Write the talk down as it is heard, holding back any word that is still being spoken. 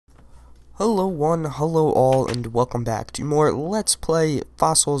Hello one, hello all, and welcome back to more Let's Play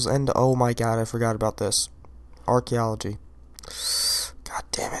Fossils, and oh my god, I forgot about this. Archaeology. God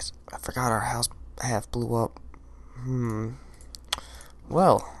damn it, I forgot our house half blew up.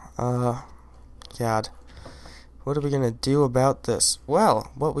 Well, God. What are we gonna do about this?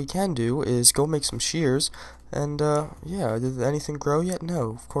 Well, what we can do is go make some shears, and, yeah, did anything grow yet?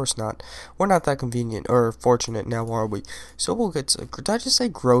 No, of course not. We're not that convenient, or fortunate now, are we? So we'll get to, did I just say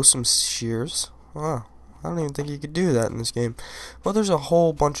grow some shears? Oh, I don't even think you could do that in this game. Well, there's a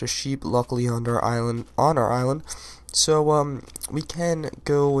whole bunch of sheep, luckily, on our island, so, we can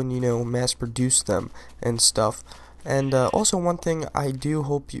go and, mass produce them and stuff. And, also one thing I do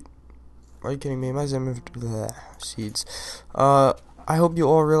hope you... Are you kidding me? My seeds. I hope you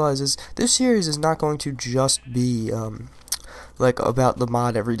all realize this series is not going to just be like about the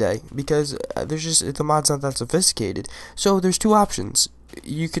mod every day, because the mod's not that sophisticated. So there's two options.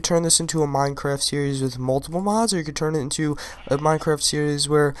 You could turn this into a Minecraft series with multiple mods, or you could turn it into a Minecraft series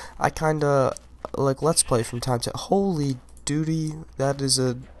where I kinda like Let's Play from time to... Holy duty, that is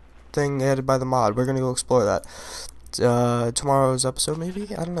a thing added by the mod. We're gonna go explore that. Tomorrow's episode,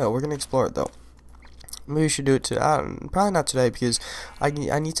 maybe? I don't know. We're gonna explore it, though. Maybe we should do it probably not today, because I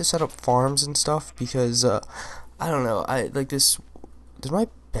need to set up farms and stuff, because, I don't know, like this... Did my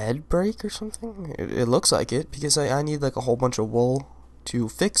bed break or something? It looks like it, because I need, like, a whole bunch of wool to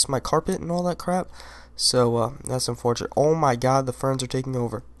fix my carpet and all that crap. So, that's unfortunate. Oh my god, the ferns are taking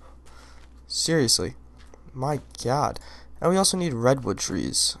over. Seriously. My god. And we also need redwood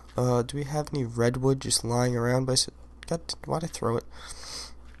trees. Do we have any redwood just lying around by... God, why'd I throw it?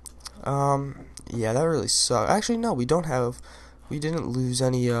 Yeah, that really sucks. Actually, no, we didn't lose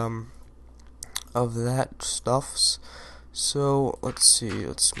any, of that stuffs. So, let's see,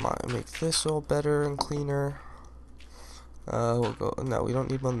 let's make this all better and cleaner. We'll go, no, we don't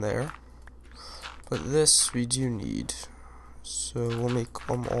need one there. But this, we do need. So, we'll make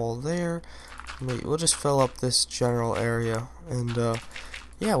them all there. We'll just fill up this general area, and,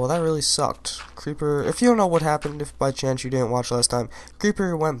 yeah, well, that really sucked. Creeper, if you don't know what happened, if by chance you didn't watch last time,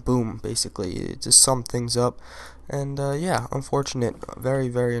 Creeper went boom, basically. It just summed things up. And, yeah, unfortunate. Very,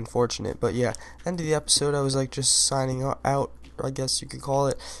 very unfortunate. But, yeah, end of the episode, I was, like, just signing out, I guess you could call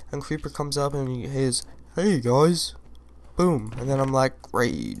it. And Creeper comes up and he says, "Hey, guys." Boom. And then I'm like,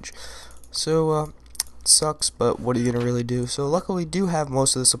 rage. So, it sucks, but what are you gonna really do? So, luckily, we do have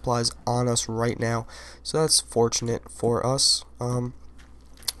most of the supplies on us right now. So, that's fortunate for us.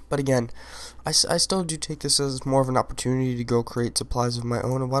 But again, I still do take this as more of an opportunity to go create supplies of my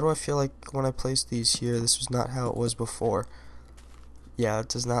own. And why do I feel like when I placed these here, this was not how it was before? Yeah, it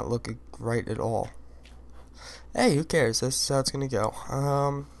does not look right at all. Hey, who cares? This is how it's gonna go.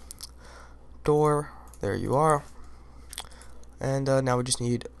 Door, there you are. And now we just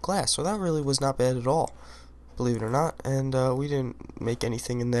need glass. So that really was not bad at all, believe it or not. And we didn't make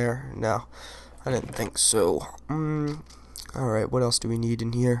anything in there. No, I didn't think so. Alright, what else do we need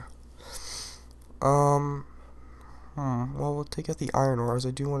in here? Well, we'll take out the iron ore, as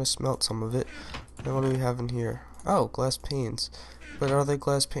I do want to smelt some of it. And what do we have in here? Oh, glass panes. But are they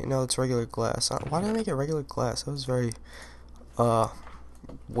glass pane? No, it's regular glass. Why did I make it regular glass? That was very,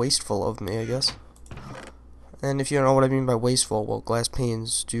 wasteful of me, I guess. And if you don't know what I mean by wasteful, well, glass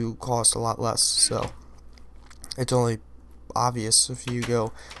panes do cost a lot less, so it's only obvious if you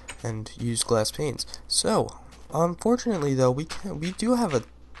go and use glass panes. So, unfortunately, though, we do have a...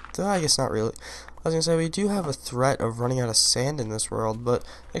 I guess not really. I was gonna say we do have a threat of running out of sand in this world, but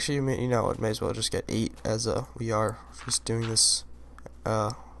actually, it may as well just get 8 as we are just doing this.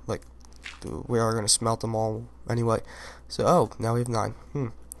 Like we are gonna smelt them all anyway. So now we have 9.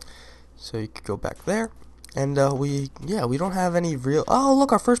 So you could go back there, and we don't have any real. Oh,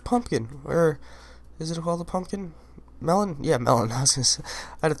 look, our first pumpkin. Or is it called a pumpkin? Melon? Yeah, melon. I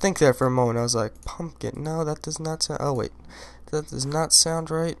had to think there for a moment. I was like, pumpkin. No, that does not sound... Oh, wait. That does not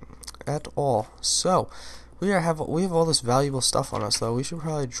sound right at all. So, we have all this valuable stuff on us, though. We should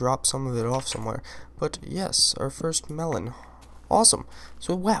probably drop some of it off somewhere. But, yes, our first melon. Awesome.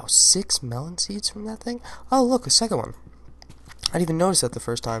 So, wow, 6 melon seeds from that thing? Oh, look, a second one. I didn't even notice that the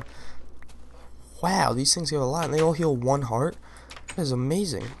first time. Wow, these things give a lot, and they all heal 1 heart. That is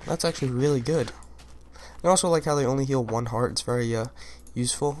amazing. That's actually really good. I also like how they only heal 1 heart. It's very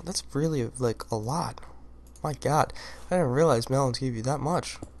useful. That's really like a lot. My god, I didn't realize melons gave you that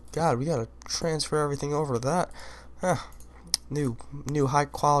much. God, we gotta transfer everything over to that. New high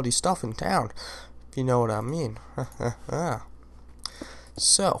quality stuff in town, if you know what I mean.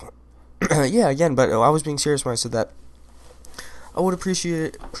 So, yeah, again, but I was being serious when I said that. I would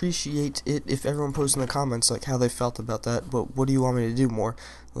appreciate it if everyone posted in the comments like how they felt about that. But what do you want me to do more?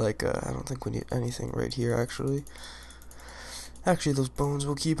 Like I don't think we need anything right here actually. Actually, those bones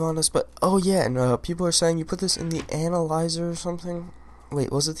will keep on us. But oh yeah, and people are saying you put this in the analyzer or something.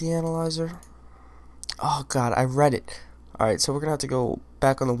 Wait, was it the analyzer? Oh god, I read it. Alright, so we're gonna have to go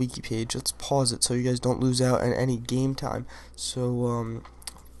back on the wiki page. Let's pause it so you guys don't lose out on any game time. So,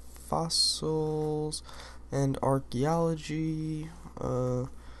 fossils and archaeology.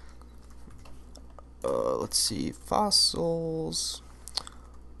 Let's see. Fossils.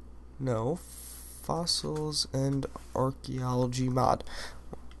 No. Fossils and archaeology mod.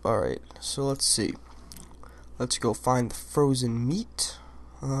 Alright, so let's see. Let's go find the frozen meat.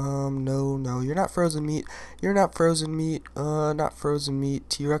 No, you're not frozen meat. You're not frozen meat. Not frozen meat.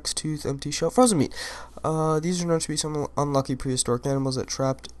 T-Rex tooth, empty shell, frozen meat. These are known to be some unlucky prehistoric animals that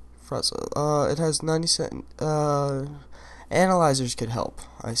trapped frozen. It has 90 analyzers could help.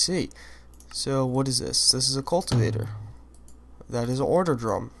 I see. So, what is this? This is a cultivator. That is an order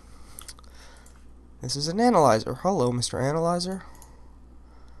drum. This is an analyzer. Hello, Mr. Analyzer.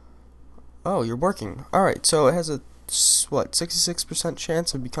 Oh, you're working. Alright, so it has a 66%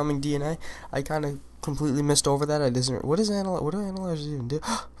 chance of becoming DNA. I kind of completely missed over that. What do analyzers even do?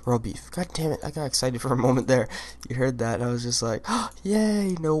 Raw beef. God damn it! I got excited for a moment there. You heard that? I was just like,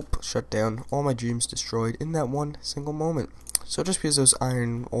 yay! Nope. Shut down. All my dreams destroyed in that one single moment. So just because those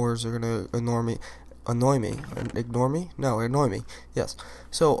iron ores are gonna annoy me. Ignore me? No, annoy me. Yes.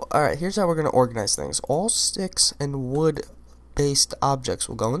 So, alright, here's how we're gonna organize things. All sticks and wood-based objects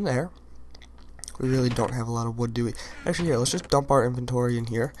will go in there. We really don't have a lot of wood, do we? Actually, yeah, let's just dump our inventory in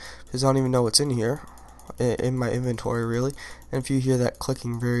here, because I don't even know what's in here, in my inventory, really. And if you hear that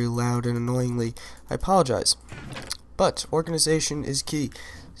clicking very loud and annoyingly, I apologize. But, organization is key.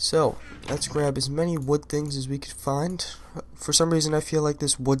 So, let's grab as many wood things as we could find. For some reason, I feel like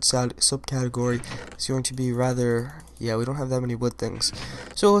this wood subcategory is going to be rather... Yeah, we don't have that many wood things.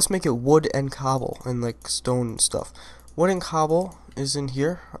 So, let's make it wood and cobble, and, like, stone stuff. Wood and cobble is in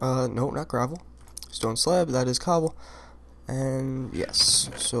here. No, not gravel. Stone slab, that is cobble. And yes,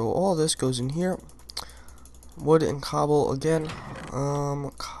 so all this goes in here. Wood and cobble again.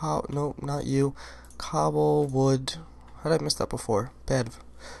 No, not you. Cobble, wood. How did I miss that before? Bad.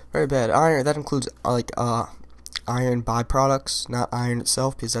 Very bad. Iron, that includes like iron byproducts, not iron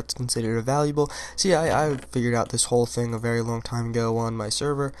itself, because that's considered valuable. See, I figured out this whole thing a very long time ago on my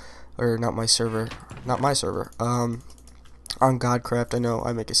server. Or not my server. On Godcraft. I know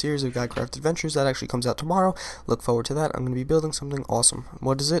I make a series of Godcraft adventures that actually comes out tomorrow. Look forward to that. I'm going to be building something awesome.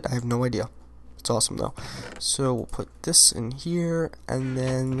 What is it? I have no idea. It's awesome though. So we'll put this in here, and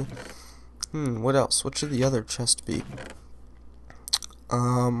then what else? What should the other chest be?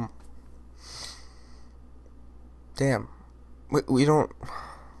 Damn. We don't.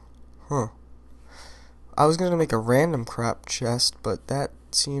 I was gonna make a random crap chest, but that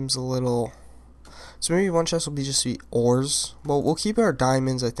seems a little. So maybe one chest will just be ores. Well, we'll keep our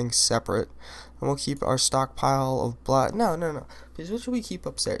diamonds, I think, separate. And we'll keep our stockpile of black. No. Because what should we keep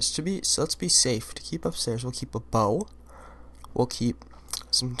upstairs? So let's be safe. To keep upstairs, we'll keep a bow. We'll keep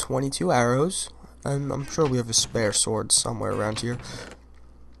some 22 arrows. And I'm sure we have a spare sword somewhere around here.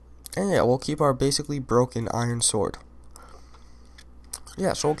 And yeah, we'll keep our basically broken iron sword.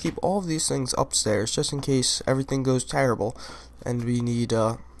 Yeah, so we'll keep all of these things upstairs, just in case everything goes terrible. And we need,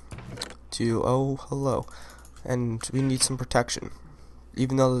 oh, hello. And we need some protection.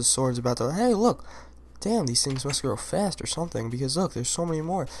 Even though the sword's about to... Hey, look! Damn, these things must grow fast or something, because look, there's so many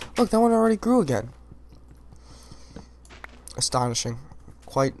more. Look, that one already grew again. Astonishing.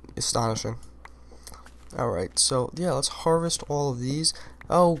 Quite astonishing. Alright, so, yeah, let's harvest all of these.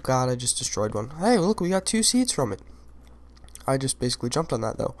 Oh, God, I just destroyed one. Hey, look, we got 2 seeds from it. I just basically jumped on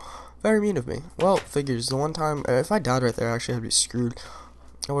that, though. Very mean of me. Well, figures, the one time... if I died right there, actually, I'd be screwed.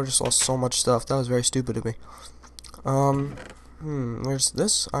 I would have just lost so much stuff. That was very stupid of me. There's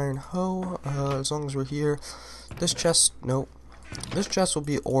this iron hoe. As long as we're here. This chest, nope. This chest will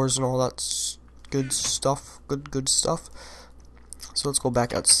be ores and all that good stuff. Good stuff. So let's go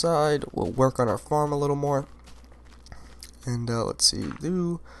back outside. We'll work on our farm a little more. And let's see.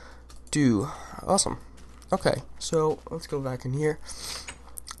 Do. Awesome. Okay, so let's go back in here.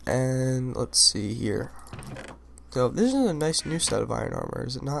 And let's see here. So, this is a nice new set of iron armor,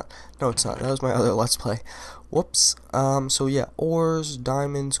 is it not? No, it's not. That was my other Let's Play. Whoops. So yeah, ores,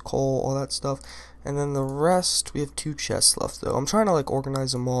 diamonds, coal, all that stuff. And then the rest, we have 2 chests left, though. I'm trying to, like,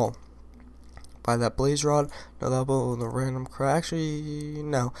 organize them all by that blaze rod. No, that will the random craft. Actually,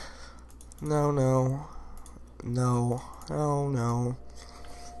 no. No. No.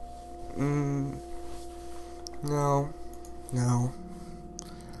 No.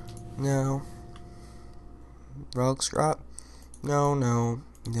 No. Rug scrap? No, no,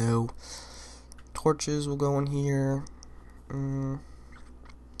 no. Torches will go in here. No.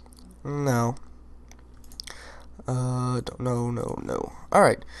 No.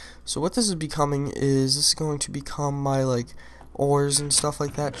 Alright, so what this is becoming is, this is going to become my, like, ores and stuff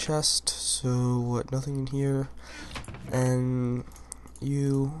like that chest. So, what, nothing in here. And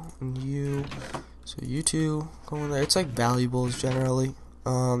you, and you. So, you two go in there. It's like valuables, generally.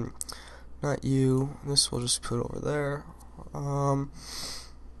 Not you. This we'll just put over there.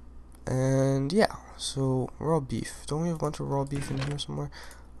 And, yeah. So, raw beef. Don't we have a bunch of raw beef in here somewhere?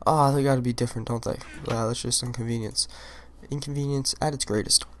 Ah, they gotta be different, don't they? Wow, that's just inconvenience. Inconvenience at its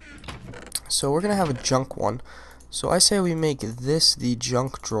greatest. So we're gonna have a junk one. So I say we make this the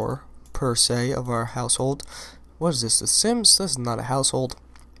junk drawer, per se, of our household. What is this, The Sims? This is not a household.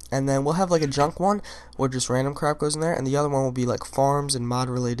 And then we'll have like a junk one, where just random crap goes in there, and the other one will be like farms and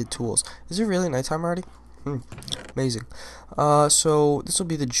mod-related tools. Is it really nighttime already? Amazing. So this will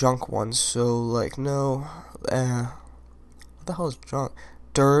be the junk one, so like, no, what the hell is junk?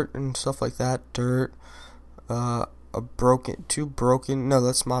 Dirt and stuff like that. Dirt, no,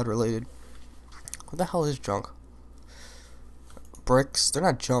 that's mod related. What the hell is junk? Bricks, they're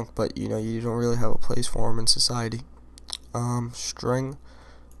not junk, but you know, you don't really have a place for them in society. String,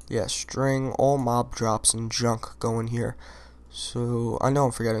 yeah, string, all mob drops and junk go in here. So, I know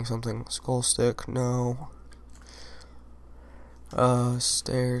I'm forgetting something. Skull stick, no.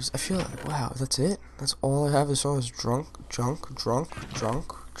 Stairs. I feel like, wow, that's it? That's all I have is all this junk.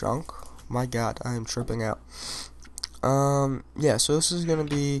 My god, I am tripping out. Yeah, so this is gonna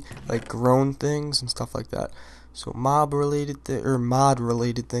be, like, grown things and stuff like that. So, mod-related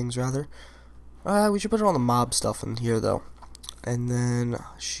things, rather. We should put all the mob stuff in here, though. And then,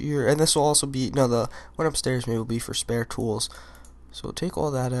 shear, and this will also be, no, the one upstairs maybe will be for spare tools. So take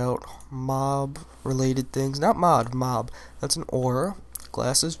all that out. Mob related things. Not mob. That's an ore.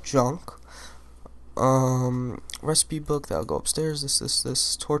 Glass is junk. Recipe book, that'll go upstairs.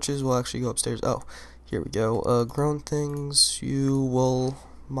 This. Torches will actually go upstairs. Oh, here we go. Grown things, you will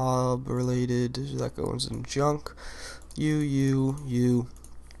mob related, that goes in junk. You,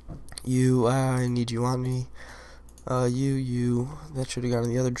 I need you on me. You, that should have gone in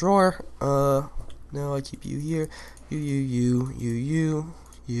the other drawer. No, I keep you here. You.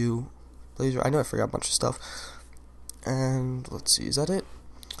 Blazer, I know I forgot a bunch of stuff. And, let's see, is that it?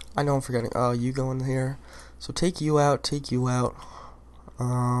 I know I'm forgetting. You go in here. So take you out. Take the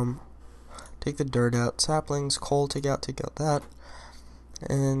dirt out. Saplings, coal, take out that.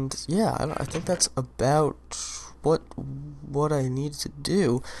 And, yeah, I think that's about what I need to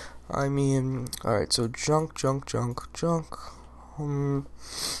do. I mean, alright, so junk. What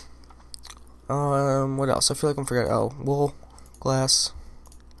else? I feel like I'm forgetting. Oh, wool, glass.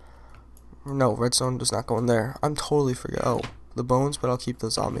 No, redstone does not go in there. I'm totally forgetting. Oh, the bones, but I'll keep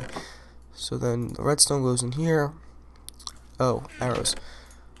those on me. So then the redstone goes in here. Oh, arrows.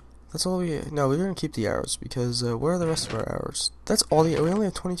 That's all we. No, we're gonna keep the arrows because where are the rest of our arrows? That's all we only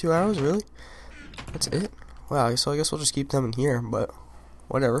have 22 arrows, really? That's it? Wow. So I guess we'll just keep them in here, but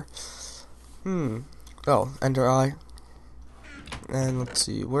whatever. Oh, ender eye. And let's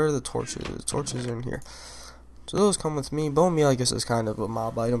see, where are the torches? The torches are in here. So those come with me. Bone meal, I guess, is kind of a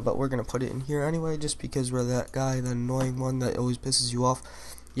mob item, but we're going to put it in here anyway, just because we're that guy, the annoying one that always pisses you off.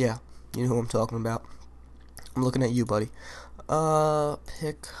 Yeah, you know who I'm talking about. I'm looking at you, buddy.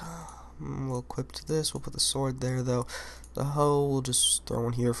 Pick. We'll equip this. We'll put the sword there, though. The hoe we'll just throw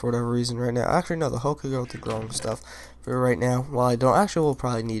in here for whatever reason right now. Actually, no, the hoe could go with the growing stuff for right now. Well, I don't. Actually, we'll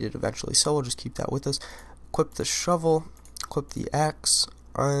probably need it eventually, so we'll just keep that with us. Equip the shovel. Equip the axe.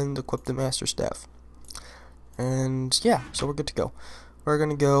 And equip the master staff. And yeah, so we're good to go. We're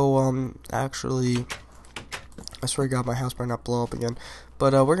gonna go, actually, I swear to God, my house might not blow up again.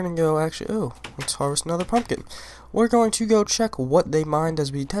 But we're gonna go, actually, let's harvest another pumpkin. We're going to go check what they mined,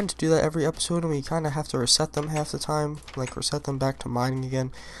 as we tend to do that every episode, and we kind of have to reset them half the time, like reset them back to mining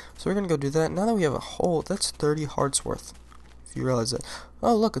again. So we're gonna go do that. Now that we have a whole, that's 30 hearts worth, if you realize that.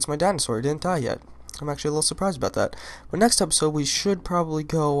 Oh, look, it's my dinosaur. It didn't die yet. I'm actually a little surprised about that. But next episode, we should probably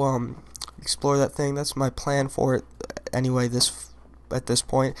go, explore that thing. That's my plan for it anyway, at this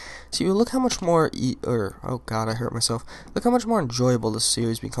point. See, look how much more oh god, I hurt myself. Look how much more enjoyable this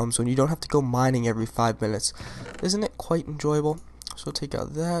series becomes when you don't have to go mining every 5 minutes. Isn't it quite enjoyable? So we'll take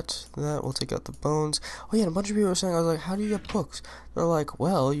out that, we'll take out the bones. Oh yeah, and a bunch of people were saying, I was like, how do you get books? They're like,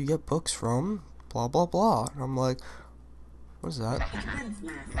 well, you get books from blah blah blah. And I'm like, what is that?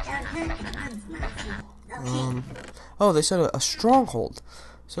 Oh, they said a stronghold.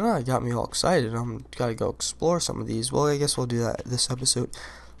 So now it got me all excited. I'm gotta go explore some of these. Well, I guess we'll do that this episode.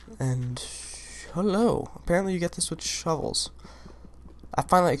 And hello. Apparently you get this with shovels. I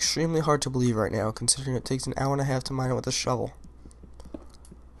find that extremely hard to believe right now, considering it takes an hour and a half to mine it with a shovel.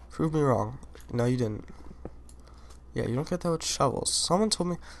 Prove me wrong. No, you didn't. Yeah, you don't get that with shovels. Someone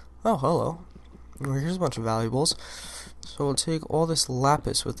told me... Oh, hello. Well, here's a bunch of valuables. So we'll take all this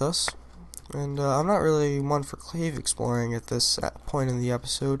lapis with us. And I'm not really one for cave exploring at this point in the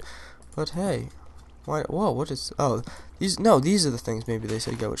episode. But hey. Whoa, what is... Oh, these are the things maybe they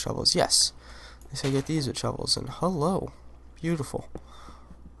said get with shovels. Yes. They said get these with shovels. And hello. Beautiful.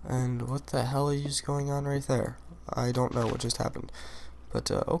 And what the hell is going on right there? I don't know what just happened.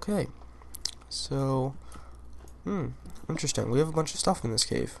 But, okay. So, interesting. We have a bunch of stuff in this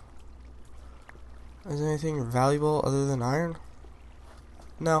cave. Is there anything valuable other than iron?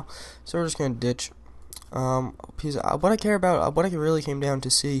 No. So we're just gonna ditch. Because what I care about, what I really came down to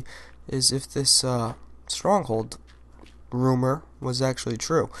see, is if this, stronghold rumor was actually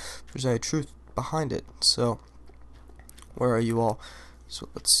true. There's any truth behind it. So, where are you all? So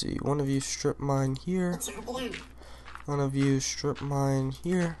let's see, one of you strip mine here, one of you strip mine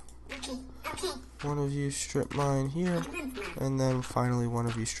here, one of you strip mine here, and then finally one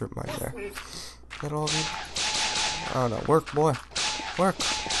of you strip mine there. Is that all of you? Oh no, work boy, work.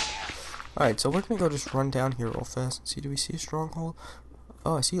 Alright, so we're gonna go just run down here real fast and see, do we see a stronghold?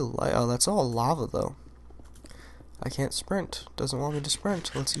 Oh, I see a light. Oh, that's all lava though. I can't sprint, doesn't want me to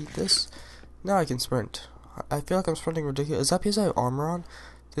sprint. Let's eat this. Now I can sprint. I feel like I'm sprinting ridiculous. Is that because I have armor on?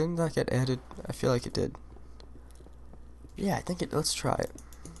 Didn't that get added? I feel like it did. Yeah, I think it. Let's try it.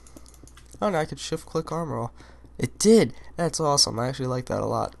 Oh no, I could shift click armor off. It did! That's awesome. I actually like that a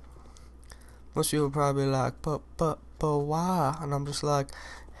lot. Most people probably like, but why? And I'm just like,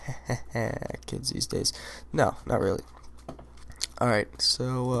 kids these days. No, not really. Alright,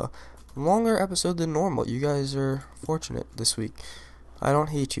 so, longer episode than normal. You guys are fortunate this week. I don't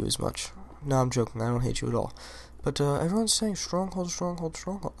hate you as much. No, I'm joking. I don't hate you at all. But everyone's saying stronghold, stronghold,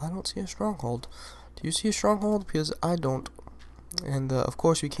 stronghold. I don't see a stronghold. Do you see a stronghold? Because I don't. And, of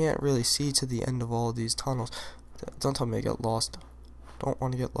course, we can't really see to the end of all of these tunnels. Don't tell me I get lost. Don't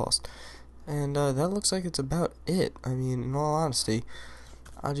want to get lost. And that looks like it's about it. I mean, in all honesty,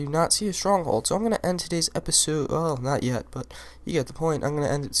 I do not see a stronghold. So I'm going to end today's episode. Well, not yet, but you get the point. I'm going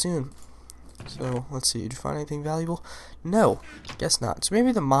to end it soon. So, let's see, did you find anything valuable? No, guess not. So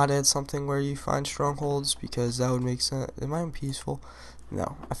maybe the mod adds something where you find strongholds, because that would make sense. Am I on peaceful?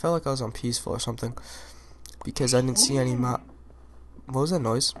 No, I felt like I was on peaceful or something, because I didn't see any mod. What was that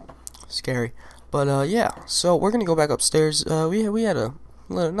noise? Scary. But, yeah, so we're gonna go back upstairs. We had a,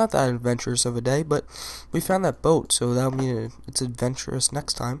 not that adventurous of a day, but we found that boat, so that'll mean it's adventurous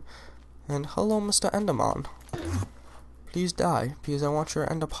next time. And hello, Mr. Enderman. Please die, because I want your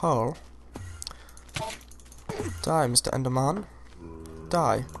end up hole. Die, Mr. Enderman.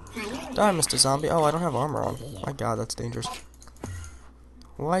 Die. Die, Mr. Zombie. Oh, I don't have armor on. My god, that's dangerous.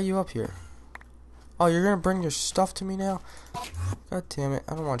 Why are you up here? Oh, you're gonna bring your stuff to me now? God damn it,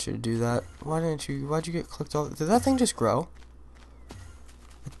 I don't want you to do that. Why'd you get clicked off? Did that thing just grow?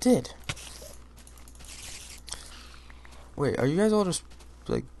 It did. Wait, are you guys all just,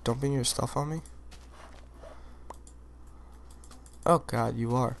 like, dumping your stuff on me? Oh god,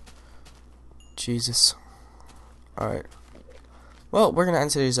 you are. Jesus. Alright. Well, we're going to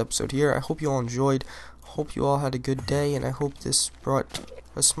end today's episode here. I hope you all enjoyed. Hope you all had a good day, and I hope this brought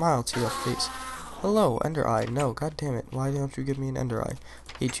a smile to your face. Hello, Ender Eye. No, god damn it. Why don't you give me an Ender Eye?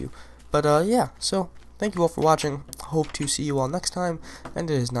 Hate you. But, yeah, so, thank you all for watching. Hope to see you all next time. And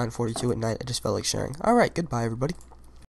it is 9:42 at night. I just felt like sharing. Alright, goodbye, everybody.